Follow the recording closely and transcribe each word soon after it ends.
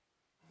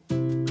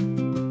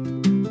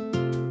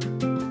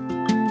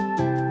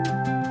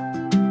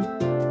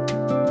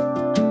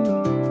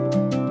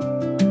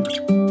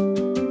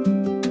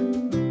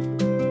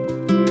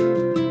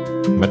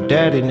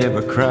Daddy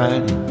never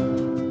cried,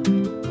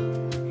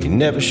 he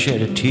never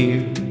shed a tear.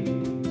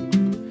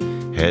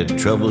 Had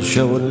trouble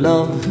showing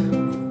love,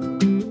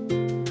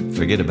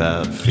 forget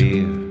about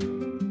fear.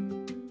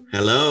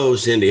 Hello,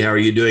 Cindy. How are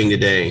you doing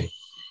today?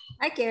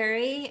 Hi,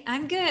 Gary.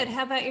 I'm good.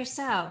 How about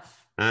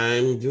yourself?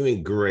 I'm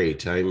doing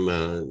great.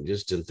 I'm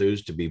just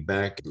enthused to be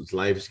back.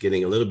 Life's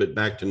getting a little bit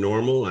back to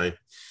normal. I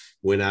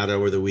went out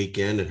over the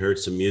weekend and heard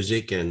some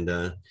music,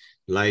 and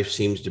life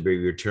seems to be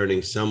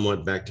returning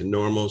somewhat back to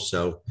normal.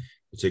 So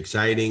it's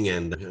exciting,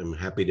 and I'm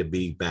happy to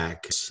be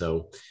back.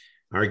 So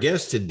our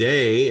guest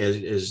today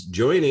is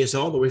joining us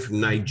all the way from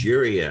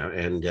Nigeria,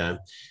 and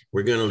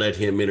we're going to let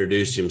him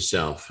introduce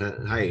himself.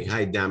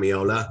 Hi,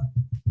 Damiola.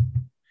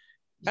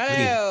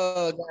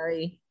 Hello,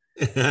 Gary.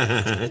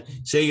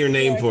 Say your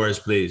name for us,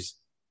 please.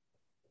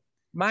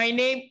 My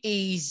name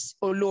is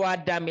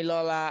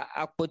Oluwadamilola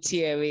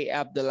Akpotiere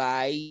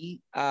Abdullahi,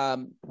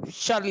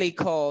 shortly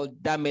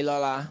called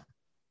Damilola.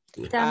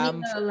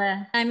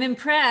 Damilola. I'm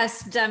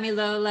impressed,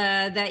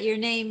 Damilola, that your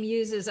name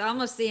uses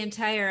almost the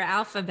entire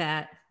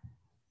alphabet.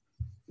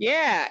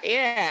 Yeah.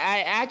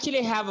 I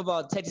actually have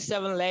about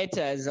 37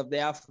 letters of the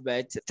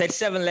alphabet,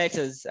 37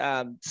 letters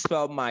to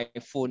spell my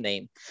full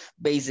name,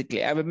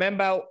 basically. I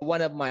remember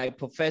one of my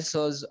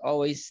professors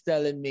always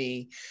telling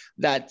me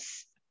that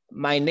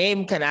my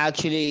name can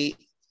actually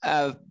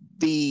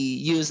be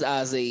used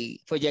as a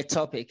project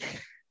topic.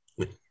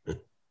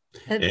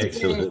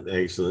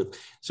 Excellent.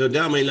 So,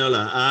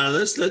 Damilola,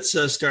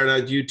 let's start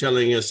out you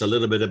telling us a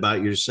little bit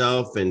about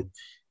yourself and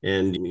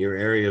your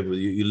area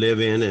you live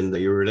in and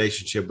your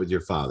relationship with your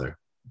father.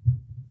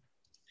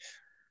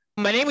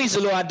 My name is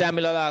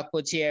Oluwadamilola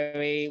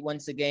Akpotiere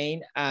once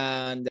again,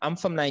 and I'm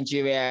from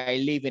Nigeria. I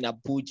live in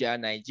Abuja,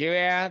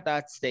 Nigeria.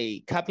 That's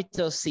the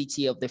capital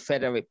city of the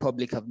Federal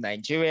Republic of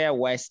Nigeria,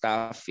 West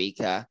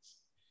Africa.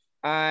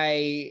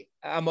 I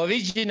am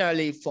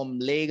originally from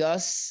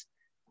Lagos.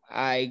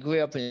 I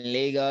grew up in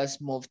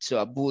Lagos, moved to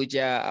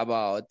Abuja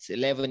about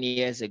 11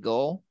 years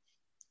ago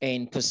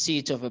in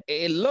pursuit of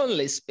a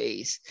lonely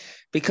space.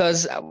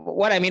 Because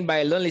what I mean by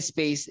a lonely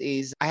space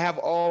is I have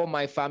all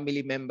my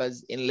family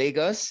members in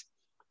Lagos.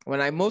 When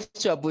I moved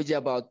to Abuja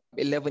about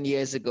 11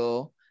 years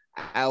ago,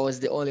 I was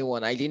the only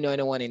one. I didn't know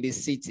anyone in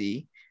this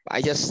city.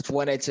 I just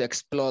wanted to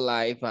explore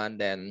life and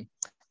then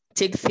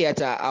take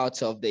theater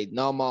out of the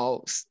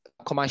normal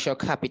commercial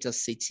capital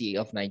city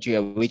of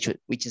Nigeria,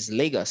 which is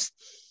Lagos.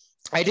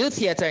 I do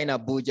theater in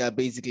Abuja,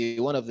 basically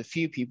one of the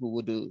few people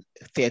who do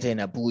theater in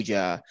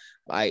Abuja.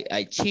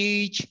 I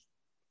teach,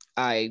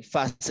 I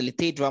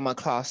facilitate drama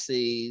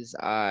classes,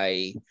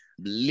 I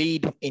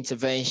lead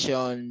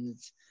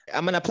interventions.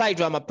 I'm an applied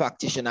drama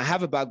practitioner. I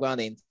have a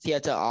background in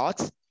theater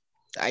art.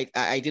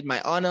 I did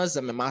my honors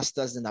and my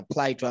master's in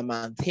applied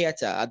drama and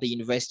theater at the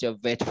University of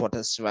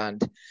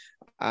Witwatersrand.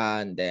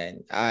 And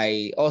then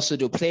I also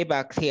do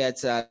playback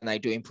theater and I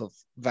do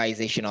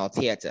improvisational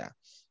theater.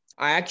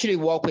 I actually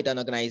work with an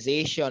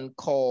organization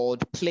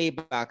called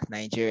Playback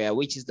Nigeria,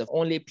 which is the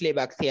only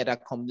playback theater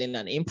company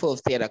and improv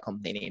theater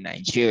company in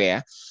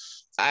Nigeria.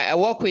 I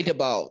work with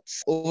about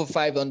over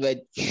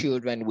 500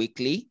 children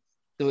weekly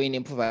doing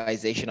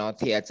improvisational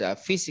theater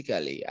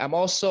physically. I'm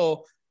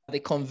also the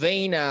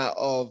convener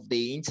of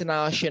the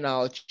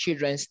International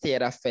Children's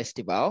Theater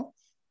Festival,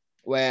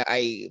 where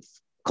I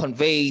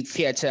convey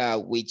theater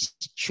with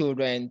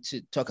children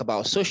to talk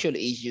about social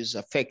issues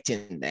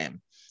affecting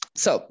them.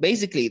 So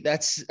basically,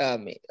 that's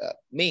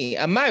me.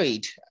 I'm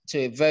married to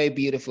a very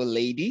beautiful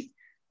lady,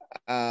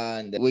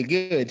 and we're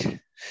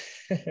good.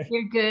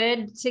 You're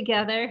good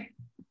together?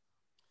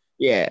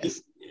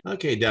 Yes.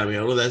 Okay,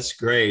 Damiola, that's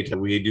great.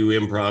 We do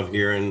improv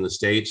here in the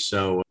States,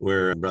 so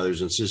we're brothers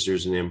and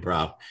sisters in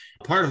improv.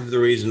 Part of the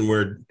reason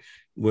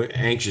we're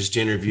anxious to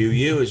interview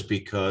you is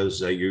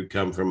because you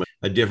come from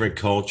a different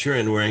culture,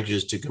 and we're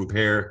anxious to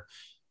compare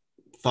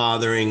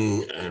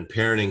fathering and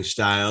parenting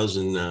styles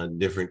in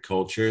different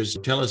cultures.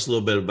 Tell us a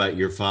little bit about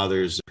your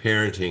father's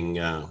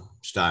parenting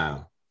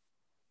style.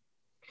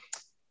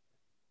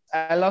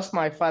 I lost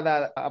my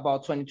father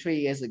about 23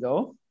 years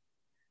ago.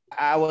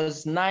 I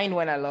was 9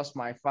 when I lost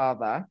my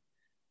father.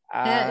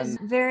 That is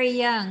very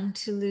young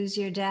to lose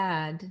your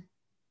dad.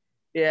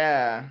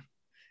 Yeah.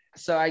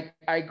 So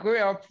I grew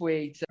up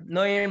with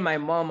knowing my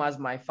mom as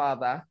my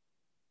father,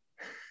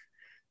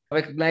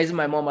 recognizing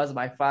my mom as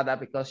my father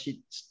because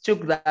she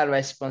took that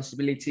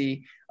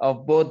responsibility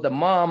of both the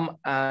mom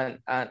and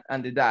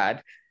the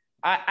dad.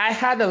 I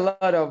had a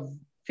lot of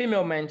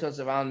female mentors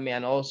around me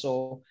and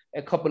also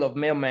a couple of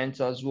male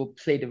mentors who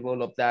played the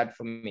role of dad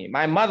for me.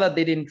 My mother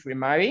didn't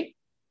remarry,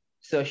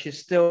 so she's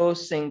still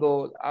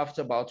single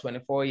after about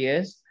 24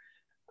 years.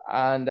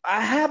 And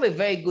I have a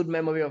very good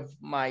memory of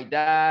my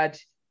dad.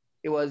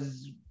 It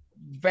was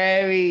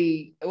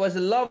a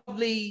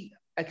lovely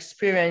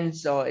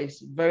experience, or a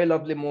very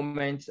lovely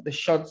moment, the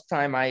short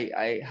time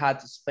I had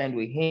to spend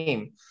with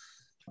him.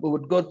 We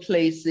would go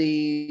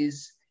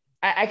places.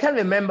 I can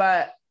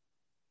remember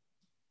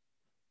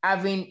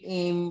having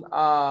him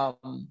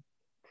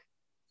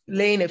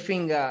laying a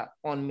finger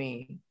on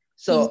me.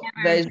 So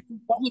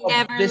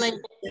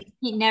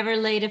he never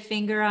laid a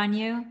finger on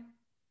you?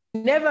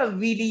 Never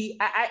really.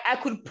 I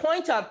could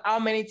point out how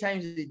many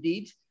times he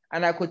did,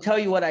 and I could tell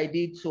you what I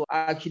did to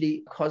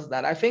actually cause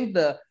that. I think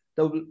the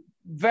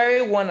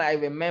very one I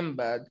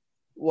remembered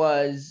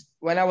was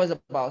when I was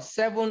about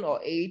 7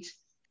 or 8.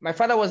 My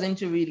father was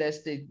into real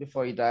estate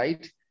before he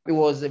died. He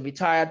was a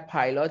retired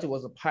pilot. He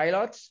was a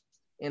pilot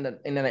in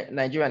the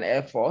Nigerian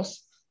Air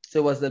Force.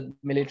 So he was a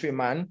military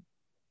man.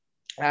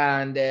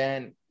 And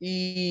then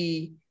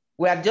we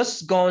had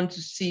just gone to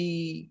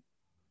see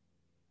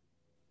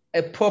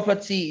a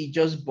property he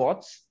just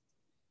bought.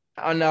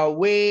 On our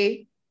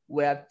way,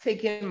 we are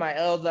taking my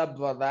elder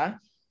brother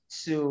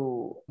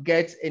to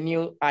get a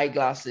new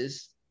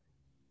eyeglasses,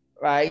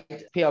 right?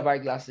 Pair of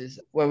eyeglasses.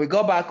 When we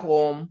got back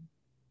home,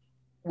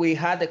 I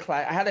had a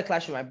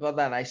clash with my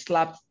brother and I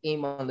slapped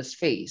him on his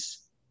face.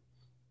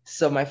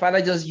 So my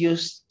father just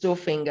used 2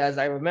 fingers.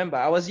 I remember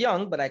I was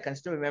young, but I can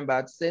still remember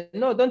to say,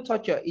 no, don't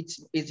touch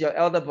it's your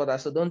elder brother.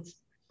 So don't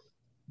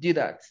do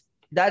that.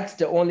 That's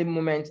the only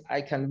moment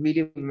I can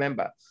really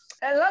remember.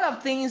 A lot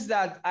of things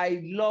that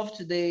I love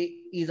today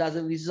is as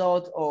a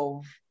result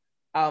of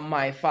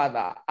my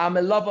father. I'm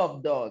a lover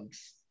of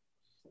dogs.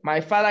 My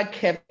father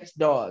kept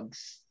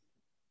dogs.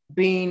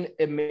 Being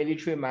a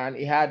military man,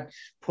 he had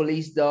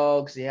police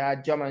dogs, he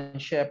had German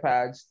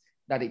shepherds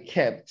that he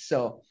kept.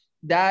 So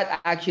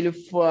that actually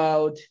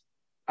fueled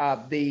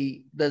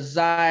the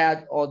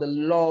desire or the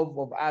love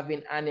of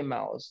having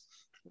animals.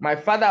 My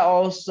father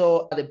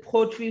also had a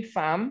poultry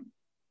farm.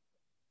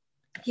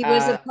 He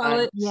was a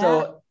poet, yeah.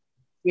 So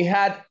we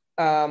had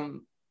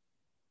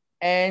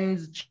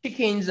hens,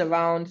 chickens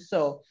around.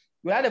 So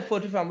we had a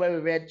poultry farm where we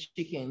reared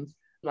chickens.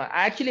 I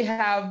actually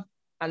have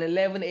an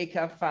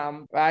 11-acre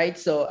farm, right?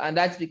 So, and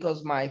that's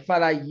because my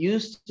father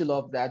used to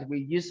love that. We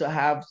used to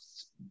have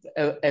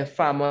a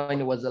farm when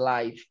he was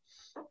alive.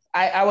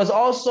 I was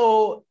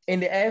also in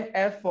the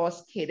Air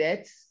Force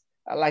cadet,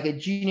 like a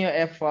junior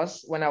Air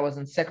Force when I was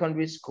in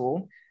secondary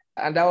school.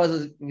 And that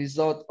was a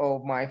result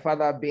of my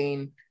father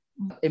being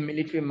a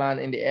military man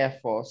in the Air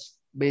Force,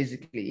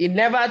 basically. He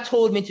never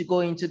told me to go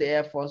into the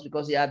Air Force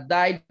because he had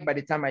died by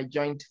the time I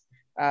joined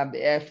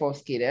the Air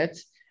Force cadet.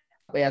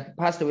 He had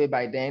passed away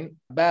by then,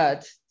 but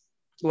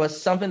it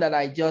was something that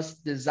I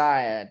just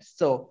desired.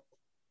 So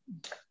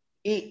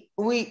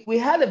we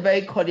had a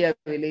very cordial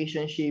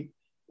relationship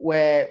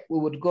where we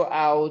would go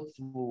out,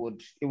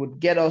 it would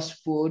get us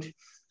food.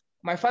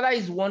 My father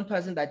is one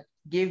person that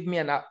gave me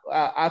an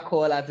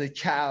alcohol as a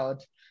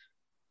child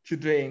to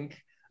drink.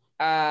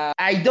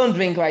 I don't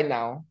drink right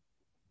now.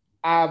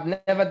 I've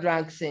never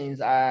drank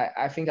since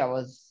I think I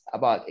was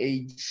about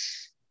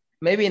age,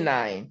 maybe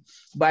 9.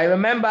 But I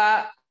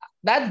remember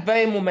that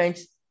very moment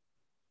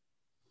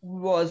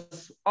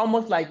was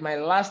almost like my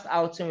last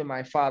outing with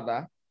my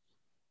father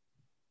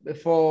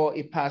before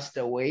he passed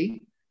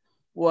away.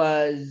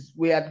 Was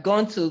we had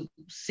gone to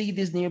see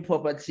this new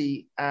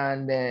property,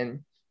 and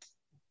then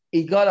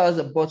he got us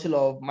a bottle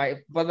of, my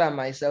brother and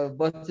myself, a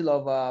bottle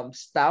of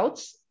stout.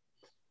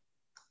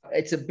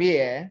 It's a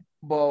beer,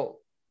 but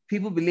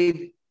people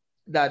believe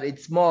that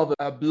it's more of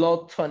a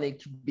blood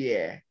tonic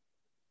beer,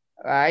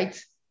 right?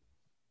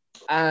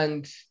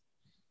 And so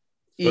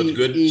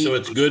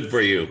it's good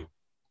for you.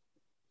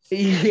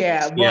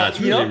 Yeah, but yeah,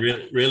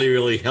 it's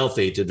really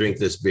healthy to drink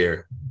this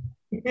beer.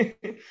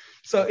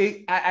 So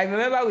I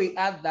remember we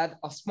had that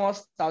a small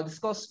stout. It's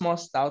called small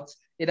stout.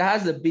 It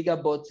has a bigger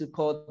bottle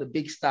called the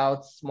big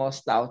stout, small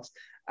stout,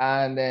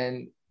 and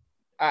then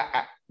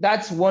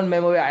that's one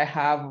memory I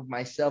have of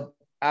myself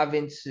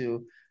having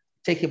to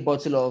take a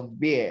bottle of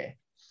beer.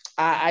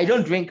 I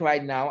don't drink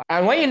right now,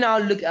 and when you now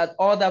look at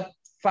other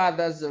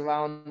fathers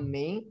around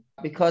me,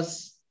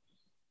 because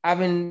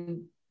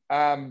having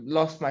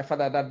lost my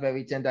father at that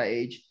very tender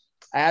age,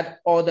 I had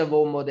other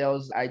role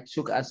models I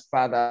took as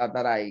father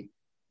that I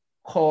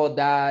call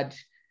dad.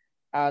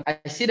 I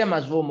see them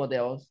as role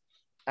models.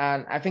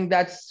 And I think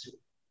that's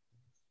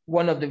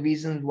one of the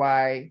reasons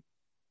why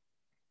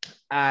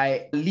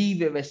I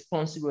live a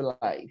responsible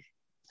life.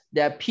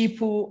 There are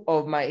people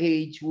of my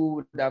age who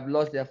would have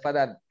lost their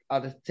father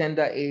at a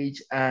tender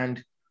age.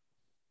 And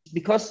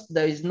because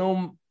there is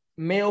no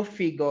male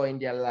figure in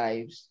their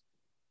lives,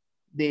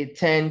 they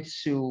tend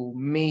to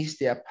miss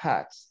their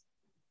paths.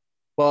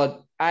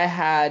 But I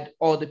had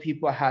all the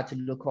people I had to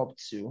look up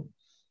to.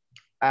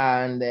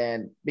 And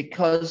then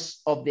because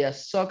of their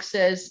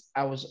success,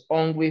 I was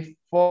hungry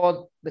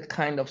for the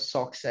kind of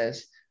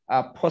success,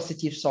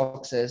 positive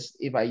success,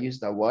 if I use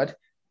that word.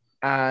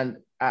 And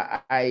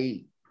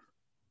I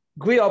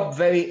grew up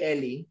very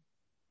early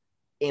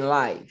in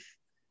life.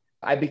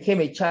 I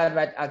became a child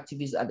rights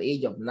activist at the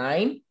age of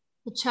 9.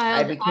 A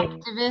child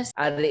activist?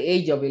 At the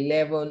age of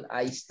 11,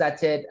 I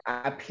started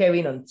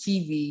appearing on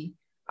TV.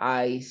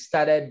 I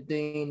started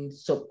doing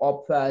soap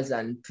operas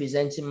and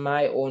presenting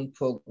my own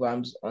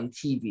programs on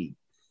TV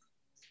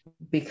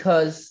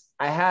because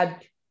I had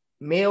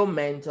male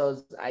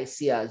mentors I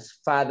see as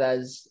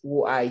fathers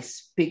who I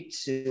speak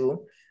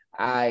to.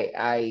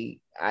 I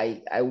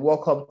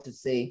walk up to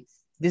say,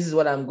 this is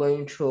what I'm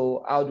going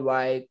through. How do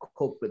I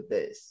cope with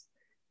this?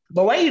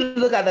 But when you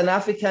look at an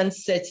African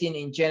setting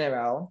in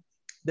general,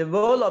 the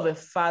role of a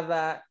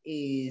father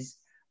is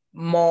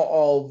more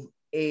of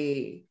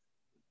a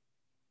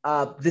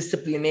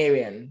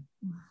disciplinarian.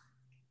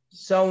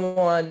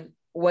 Someone,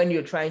 when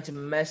you're trying to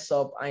mess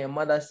up and your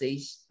mother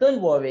says,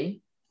 don't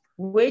worry,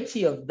 wait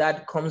till your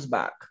dad comes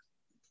back.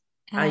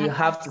 And you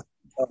have to.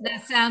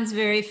 That sounds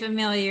very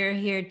familiar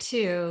here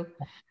too.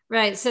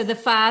 Right. So the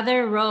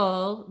father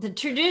role, the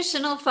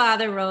traditional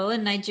father role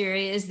in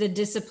Nigeria is the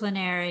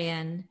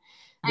disciplinarian.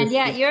 And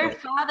yet your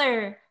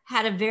father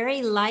had a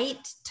very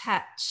light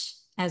touch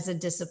as a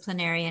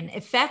disciplinarian,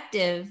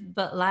 effective,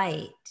 but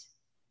light.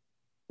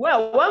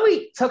 Well, when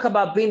we talk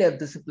about being a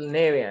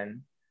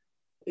disciplinarian,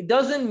 it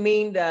doesn't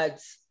mean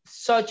that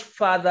such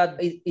father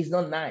is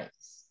not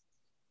nice.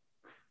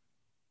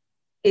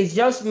 It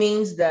just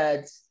means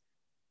that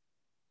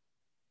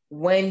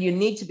when you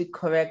need to be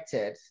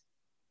corrected,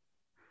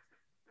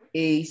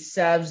 it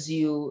serves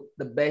you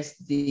the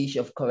best dish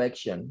of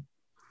correction.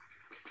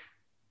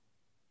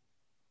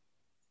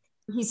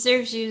 He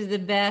serves you the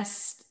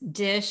best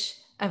dish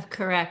of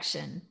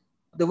correction.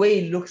 The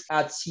way he looks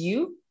at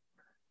you,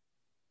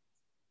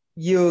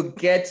 you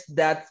get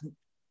that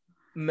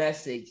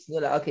message.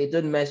 You're like, okay,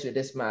 don't mess with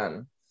this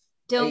man.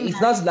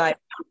 It's not like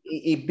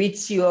he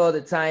beats you all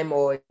the time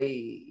or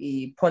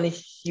he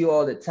punishes you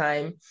all the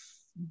time.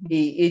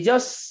 It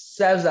just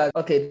serves as,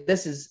 okay,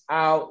 this is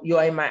how you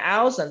are in my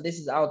house and this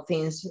is how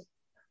things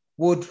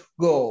would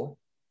go.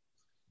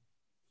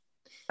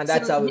 And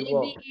that's how it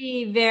works. It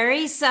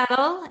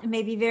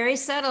may be very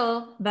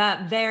subtle,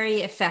 but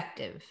very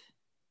effective.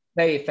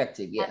 Very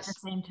effective, yes. At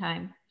the same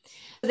time.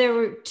 There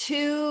were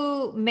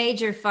two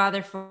major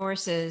father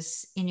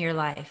forces in your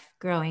life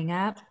growing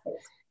up.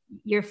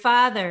 Your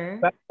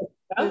father,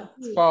 who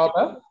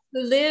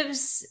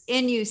lives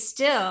in you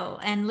still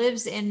and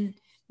lives in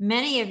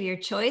many of your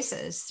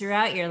choices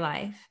throughout your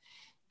life,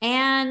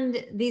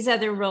 and these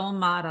other role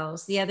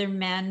models, the other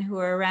men who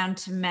are around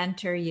to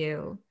mentor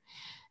you.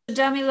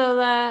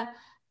 Damilola,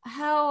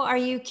 how are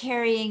you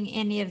carrying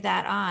any of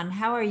that on?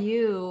 How are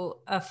you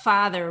a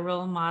father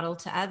role model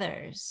to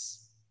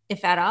others,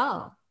 if at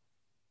all?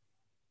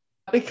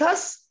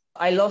 Because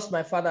I lost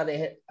my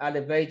father at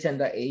a very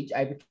tender age,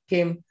 I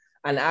became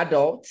an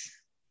adult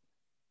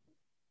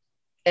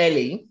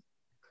early.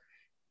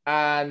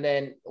 And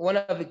then one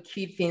of the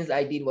key things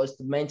I did was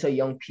to mentor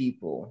young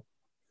people.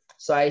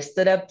 So I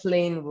started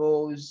playing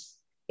roles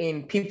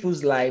in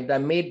people's lives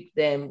that made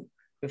them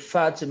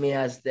refer to me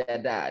as their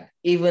dad,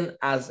 even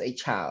as a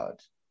child.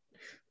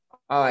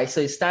 All right,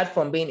 so it started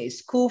from being a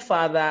school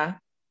father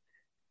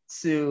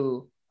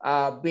to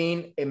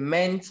being a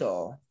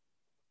mentor.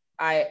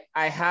 I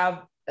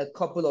have a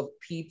couple of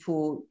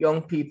people,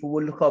 young people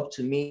who look up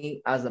to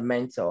me as a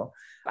mentor.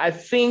 I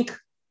think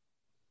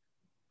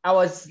I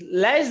was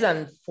less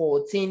than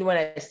 14 when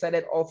I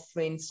started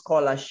offering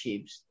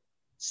scholarships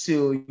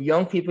to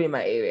young people in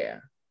my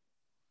area.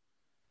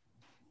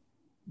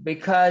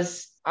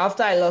 Because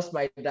after I lost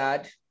my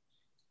dad,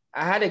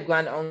 I had a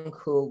grand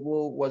uncle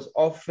who was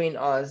offering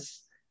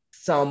us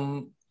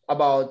some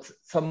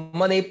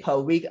money per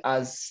week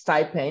as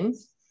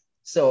stipends.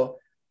 So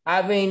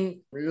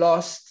having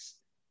lost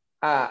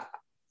a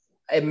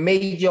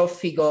major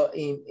figure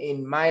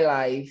in my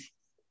life,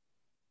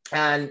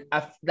 and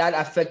that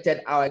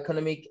affected our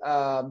economic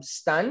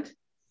stand.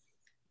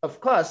 Of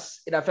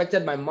course, it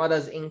affected my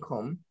mother's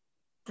income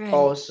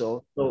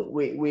also. So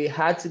we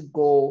had to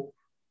go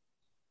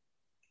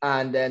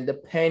and then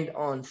depend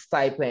on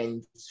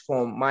stipends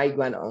from my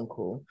grand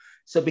uncle.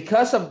 So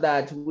because of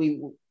that,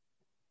 we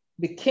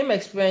became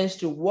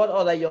experienced to what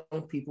other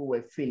young people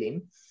were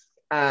feeling.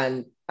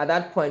 And at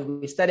that point,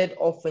 we started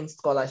offering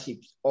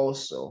scholarships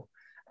also.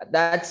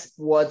 That's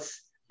what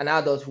an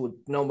adult would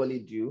normally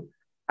do.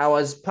 I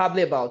was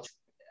probably about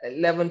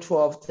 11,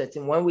 12,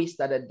 13 when we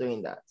started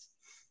doing that.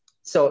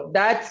 So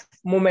that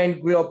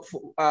moment grew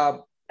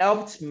up,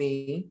 helped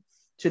me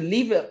to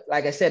live,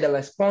 like I said, a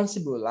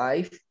responsible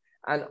life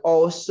and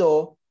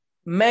also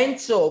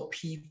mentor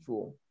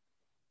people.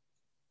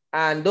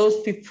 And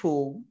those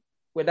people,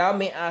 without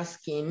me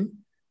asking,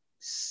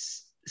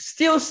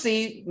 still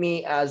see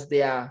me as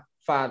their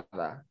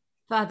father.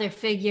 Father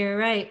figure,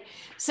 right.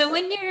 So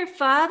when your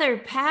father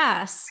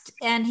passed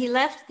and he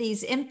left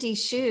these empty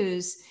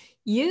shoes,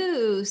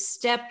 you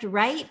stepped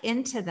right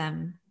into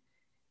them.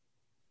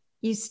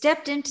 You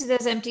stepped into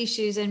those empty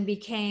shoes and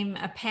became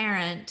a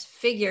parent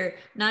figure,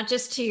 not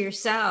just to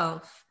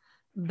yourself,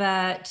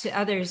 but to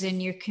others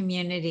in your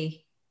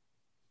community.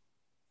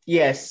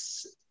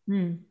 Yes.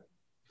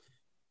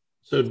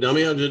 So,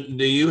 Damilola,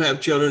 do you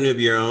have children of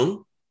your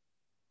own?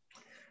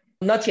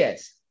 Not yet.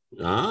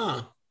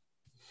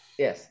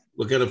 Yes.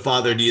 What kind of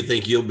father do you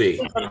think you'll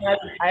be?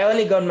 I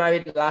only got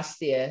married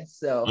last year,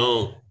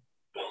 so.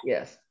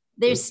 Yes.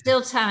 There's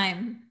still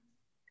time.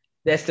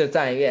 There's still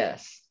time,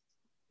 yes.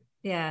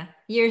 Yeah,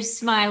 you're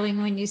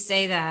smiling when you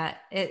say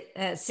that.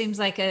 It seems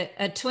like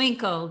a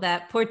twinkle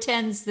that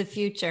portends the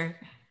future.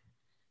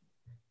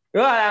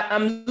 Well,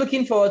 I'm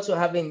looking forward to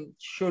having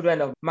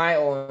children of my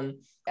own.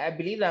 I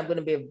believe that I'm going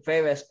to be a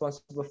very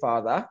responsible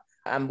father.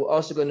 I'm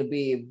also going to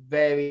be a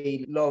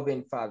very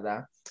loving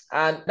father.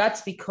 And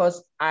that's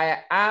because I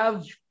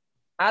have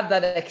had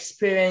that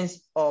experience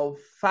of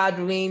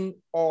fathering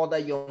other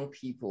young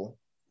people.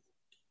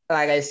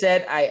 Like I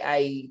said,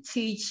 I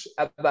teach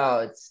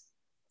about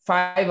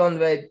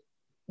 500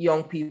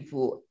 young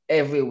people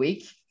every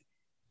week.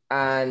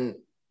 And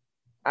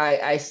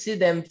I see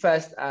them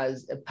first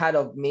as a part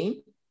of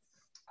me.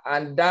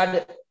 And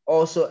that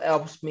also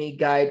helps me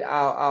guide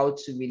how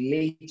to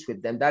relate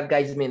with them. That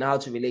guides me in how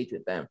to relate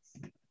with them.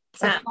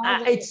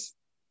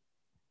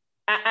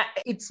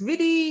 It's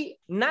really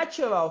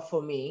natural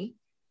for me.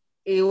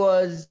 It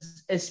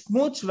was a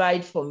smooth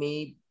ride for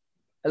me.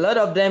 A lot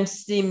of them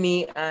see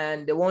me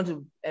and they want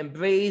to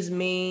embrace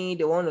me.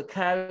 They want to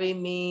carry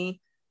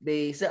me.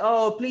 They say,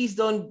 oh, please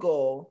don't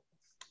go.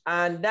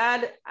 And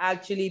that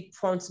actually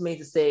prompts me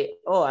to say,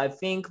 oh, I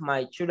think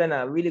my children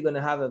are really going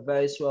to have a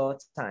very swell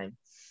time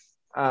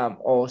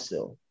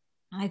also.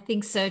 I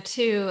think so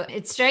too.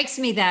 It strikes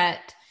me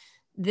that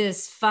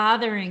this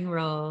fathering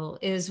role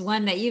is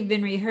one that you've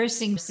been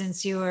rehearsing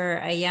since you were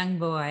a young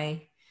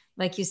boy,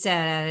 like you said,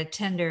 at a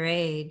tender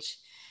age.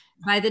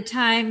 By the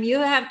time you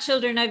have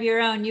children of your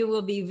own, you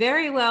will be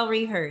very well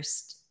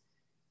rehearsed.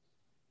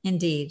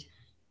 Indeed.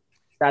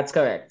 That's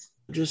correct.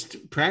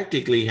 Just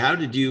practically, how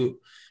did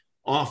you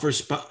offer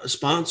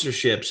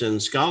sponsorships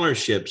and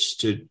scholarships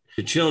to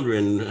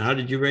children? How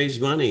did you raise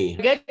money?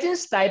 Getting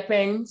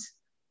stipends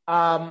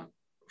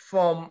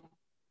from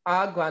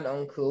our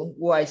granduncle,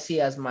 who I see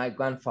as my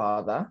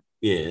grandfather.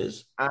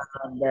 Yes.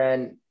 And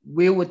then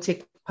we would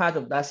take part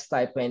of that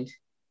stipend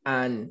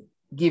and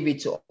give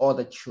it to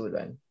other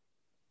children.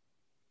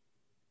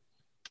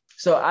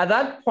 So at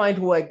that point,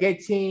 we were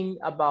getting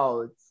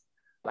about,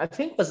 I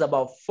think it was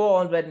about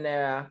 400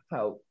 Naira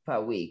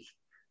per week.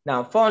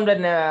 Now, 400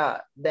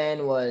 Naira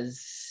then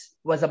was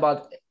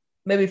about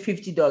maybe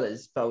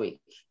 $50 per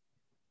week,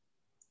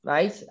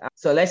 right?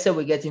 So let's say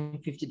we're getting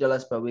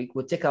 $50 per week.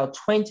 We'll take out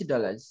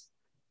 $20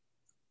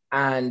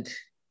 and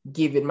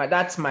give it,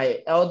 that's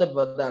my elder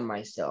brother and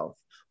myself.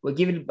 We'll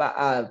give it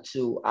back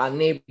to our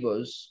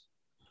neighbors,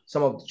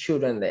 some of the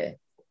children there.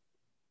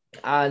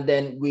 And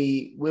then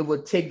we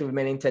would take the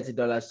remaining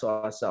 $30 to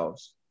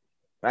ourselves,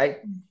 right?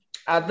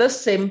 At the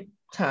same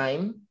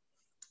time,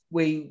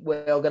 we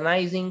were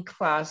organizing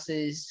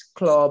classes,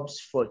 clubs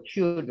for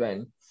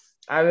children.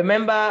 I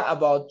remember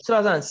about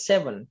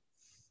 2007,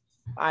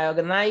 I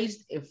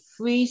organized a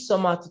free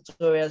summer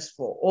tutorials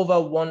for over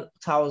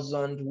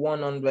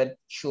 1,100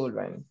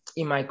 children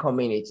in my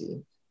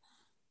community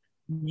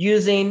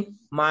using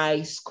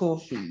my school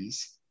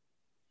fees.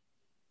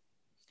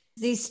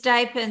 These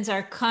stipends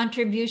are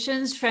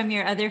contributions from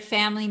your other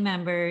family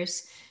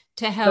members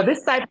to help. So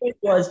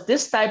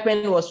this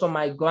stipend was from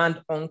my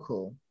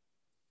granduncle,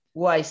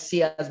 who I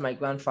see as my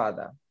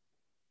grandfather.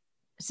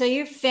 So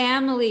your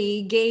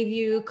family gave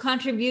you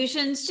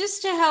contributions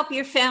just to help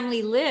your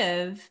family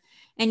live,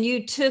 and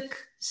you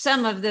took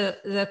some of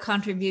the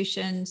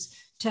contributions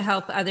to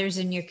help others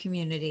in your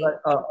community.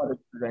 Other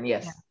children,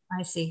 yes. Yeah,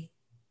 I see.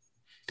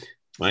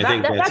 I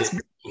think that's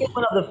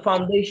one of the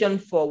foundation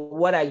for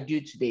what I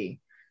do today.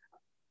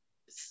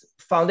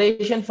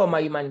 Foundation for my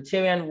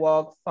humanitarian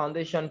work,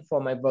 foundation for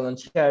my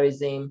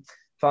volunteerism,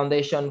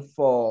 foundation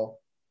for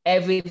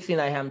everything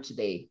I am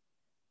today.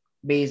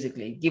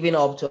 Basically, giving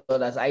up to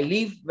others. I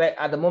live,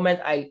 at the moment,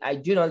 I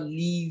do not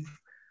live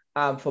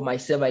for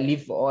myself, I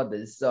live for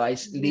others. So I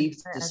live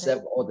to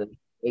serve others,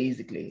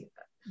 basically.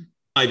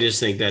 I just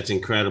think that's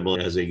incredible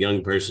as a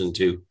young person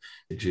to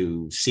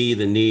see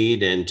the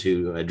need and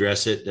to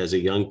address it as a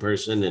young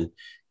person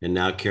and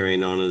now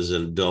carrying on as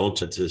an adult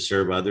to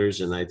serve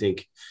others. And I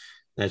think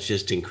that's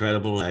just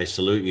incredible. I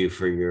salute you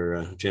for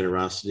your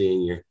generosity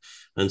and your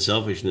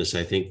unselfishness.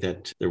 I think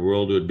that the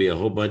world would be a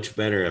whole bunch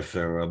better if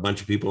there were a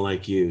bunch of people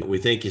like you. We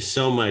thank you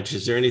so much.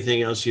 Is there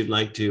anything else you'd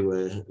like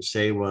to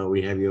say while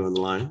we have you on the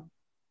line?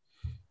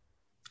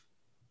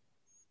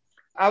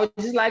 I would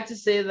just like to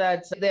say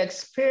that the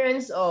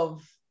experience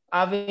of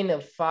having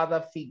a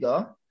father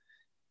figure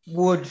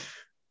would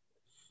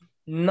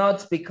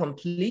not be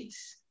complete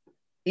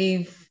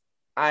if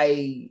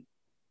I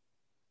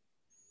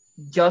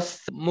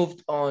just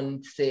moved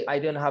on to say, I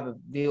don't have a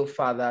real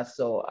father,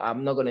 so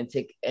I'm not going to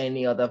take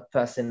any other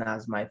person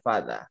as my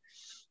father.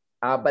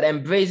 But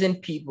embracing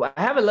people. I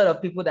have a lot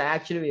of people that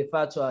actually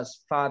refer to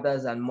as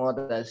fathers and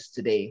mothers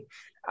today.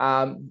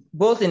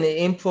 Both in the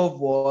improv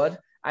world,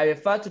 I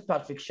refer to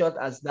Patrick Short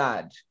as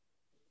dad.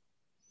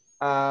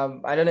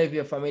 I don't know if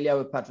you're familiar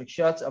with Patrick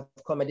Short of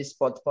Comedy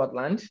Spot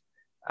Portland.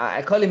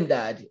 I call him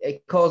dad. He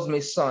calls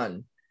me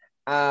son.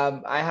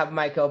 I have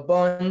Michael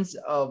Bonds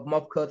of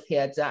Mopco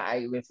Theatre.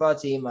 I refer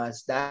to him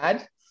as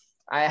dad.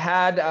 I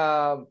had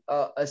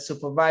a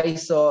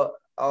supervisor,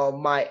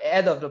 my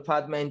head of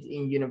department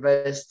in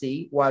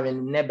university,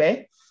 Warren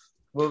Nebe,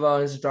 who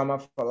runs Drama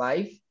for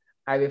Life.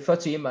 I refer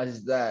to him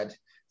as dad.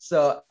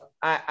 So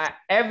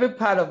every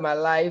part of my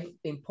life,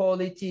 in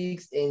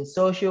politics, in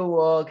social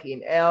work,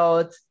 in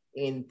health,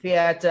 in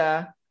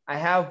theater. I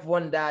have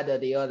one dad or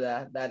the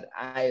other that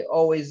I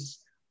always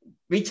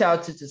reach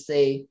out to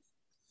say,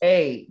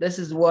 hey, this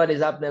is what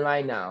is happening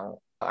right now.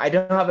 I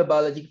don't have a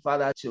biological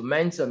father to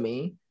mentor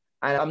me.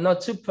 And I'm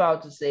not too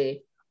proud to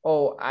say,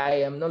 oh,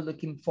 I am not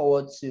looking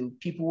forward to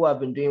people who have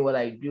been doing what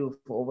I do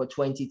for over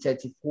 20,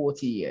 30,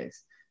 40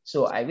 years.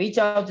 So I reach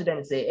out to them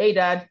and say, hey,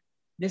 Dad,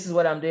 this is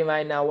what I'm doing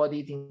right now. What do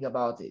you think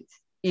about it?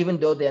 Even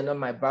though they're not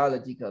my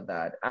biological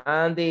dad.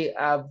 And they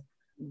have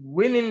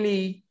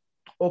willingly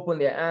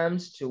opened their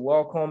arms to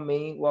welcome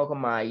me,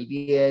 welcome my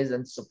ideas,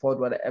 and support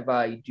whatever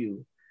I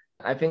do.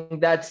 I think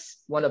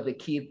that's one of the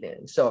key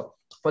things. So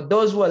for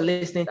those who are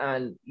listening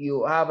and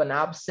you have an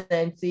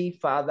absentee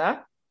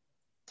father,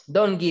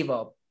 don't give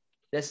up.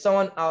 There's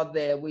someone out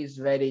there who is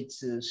ready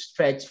to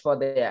stretch for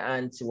their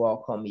hand to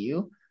welcome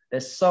you.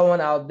 There's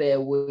someone out there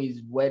who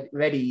is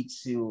ready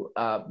to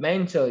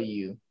mentor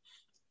you.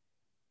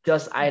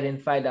 Just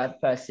identify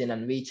that person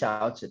and reach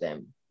out to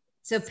them.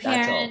 So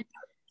parent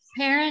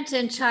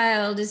and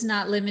child is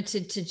not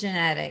limited to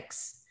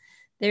genetics.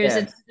 There's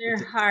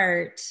another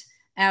heart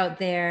out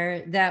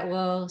there that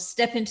will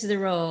step into the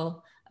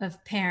role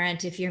of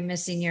parent if you're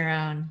missing your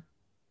own.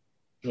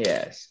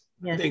 Yes.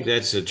 I think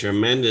that's a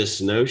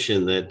tremendous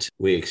notion that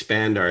we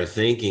expand our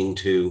thinking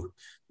to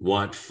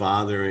what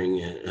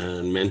fathering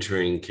and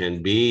mentoring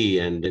can be.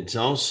 And it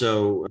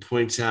also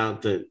points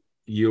out that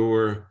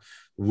you're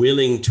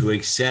willing to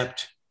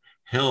accept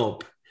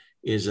help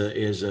is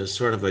a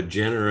sort of a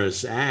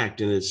generous act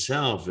in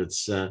itself.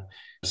 It's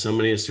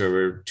somebody is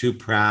sort of too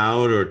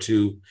proud or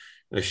too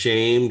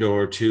ashamed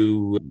or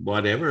to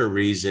whatever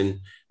reason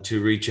to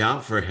reach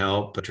out for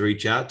help, to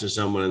reach out to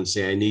someone and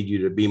say, I need you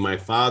to be my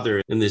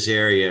father in this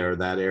area or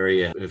that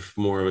area. If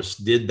more of us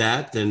did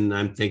that, then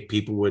I think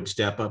people would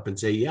step up and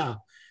say, yeah,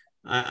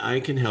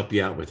 I can help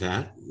you out with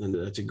that. And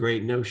that's a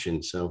great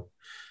notion. So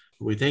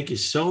we thank you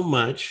so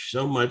much.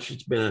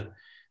 It's been an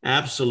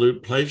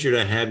absolute pleasure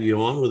to have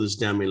you on with us,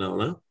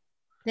 Damilola.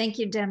 Thank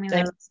you, Damilola.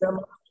 Thank you so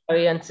much,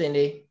 Harry and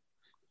Cindy.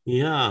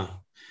 Yeah.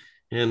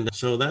 And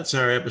so that's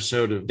our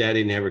episode of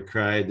Daddy Never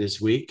Cried this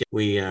week.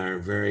 We are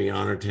very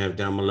honored to have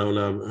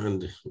Damilola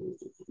and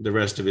the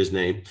rest of his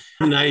name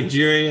from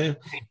Nigeria.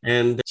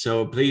 And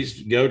so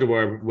please go to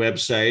our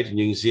website and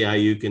you can see how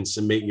you can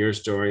submit your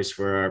stories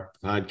for our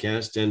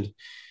podcast. And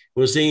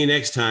we'll see you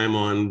next time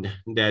on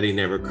Daddy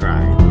Never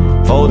Cried.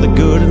 For the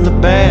good and the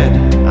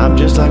bad, I'm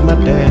just like my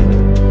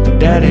dad.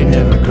 Daddy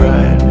never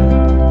cried.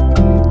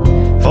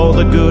 For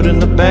the good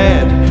and the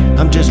bad,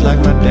 I'm just like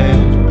my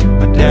dad.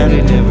 My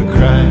daddy never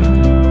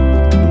cried.